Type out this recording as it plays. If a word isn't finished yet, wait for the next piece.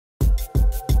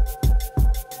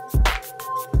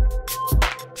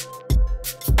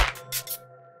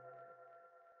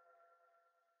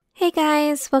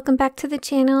guys, welcome back to the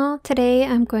channel. Today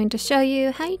I'm going to show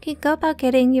you how you can go about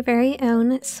getting your very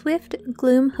own Swift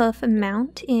Gloomhoof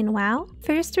mount in WoW.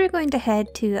 First we're going to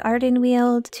head to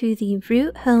Ardenweald to the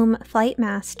Root Home Flight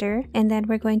Master, and then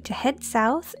we're going to head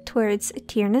south towards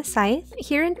Tyrna Scythe.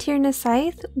 Here in Tyrna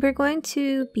Scythe we're going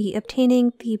to be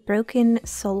obtaining the Broken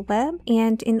Soul Web,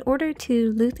 and in order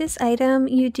to loot this item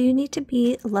you do need to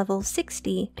be level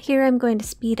 60. Here I'm going to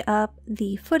speed up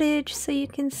the footage so you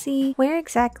can see where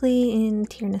exactly in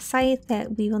Tyrna Scythe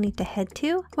that we will need to head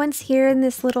to. Once here in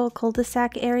this little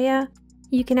cul-de-sac area,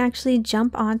 you can actually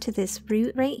jump onto this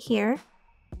route right here,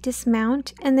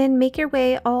 dismount, and then make your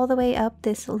way all the way up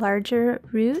this larger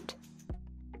route.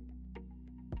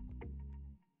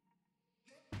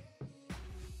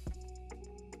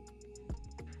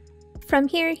 From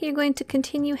here, you're going to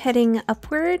continue heading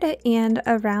upward and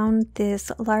around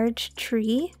this large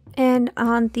tree. And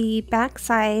on the back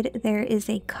side, there is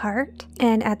a cart.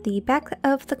 And at the back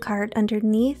of the cart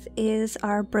underneath is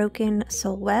our Broken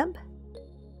Soul Web.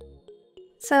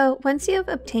 So once you have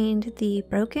obtained the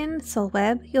Broken Soul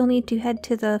Web, you'll need to head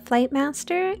to the Flight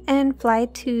Master and fly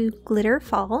to Glitter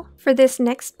Fall. For this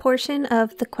next portion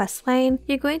of the questline,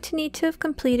 you're going to need to have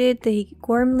completed the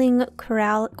Gormling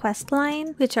Corral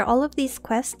questline, which are all of these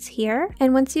quests here.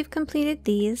 And once you've completed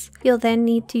these, you'll then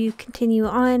need to continue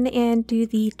on and do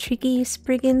the Tricky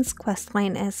Spriggans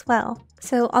questline as well.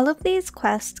 So all of these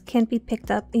quests can be picked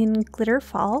up in Glitter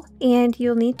Fall, and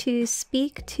you'll need to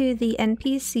speak to the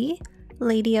NPC,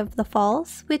 Lady of the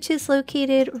Falls, which is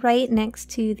located right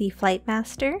next to the Flight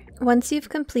Master. Once you've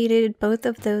completed both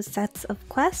of those sets of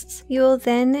quests, you will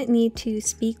then need to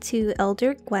speak to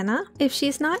Elder Gwenna. If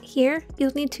she's not here,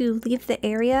 you'll need to leave the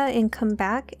area and come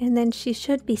back, and then she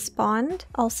should be spawned.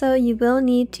 Also, you will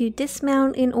need to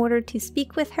dismount in order to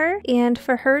speak with her, and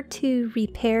for her to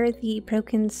repair the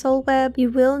Broken Soul Web,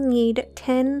 you will need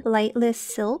 10 lightless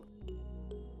silk.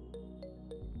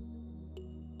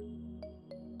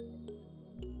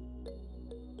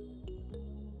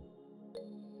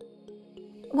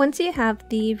 Once you have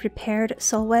the repaired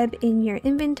soul web in your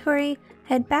inventory,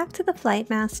 head back to the Flight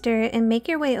Master and make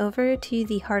your way over to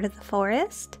the heart of the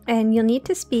forest. And you'll need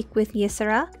to speak with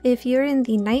Ysera. If you're in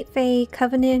the Night Fae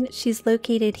Covenant, she's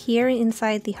located here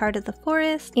inside the heart of the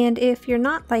forest. And if you're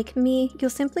not like me, you'll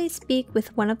simply speak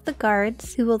with one of the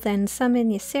guards, who will then summon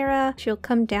Ysera. She'll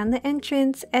come down the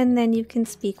entrance, and then you can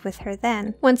speak with her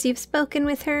then. Once you've spoken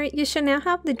with her, you should now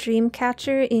have the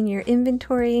Dreamcatcher in your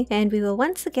inventory, and we will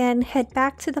once again head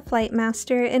back to the Flight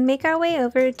Master and make our way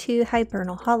over to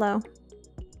Hibernal Hollow.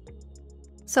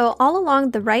 So all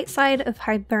along the right side of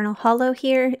Hibernal Hollow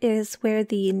here is where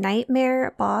the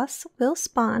Nightmare boss will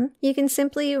spawn. You can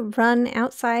simply run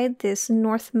outside this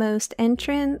northmost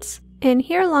entrance, and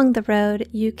here along the road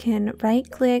you can right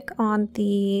click on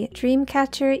the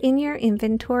Dreamcatcher in your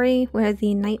inventory where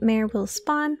the Nightmare will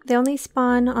spawn. They only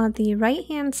spawn on the right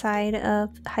hand side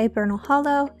of Hibernal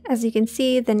Hollow. As you can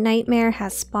see, the Nightmare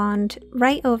has spawned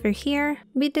right over here.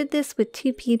 We did this with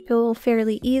 2 people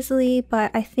fairly easily,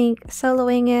 but I think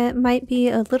soloing it might be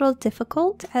a little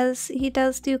difficult as he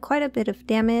does do quite a bit of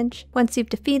damage. Once you've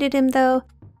defeated him though,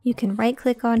 you can right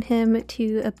click on him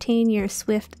to obtain your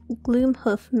Swift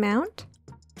Gloomhoof mount.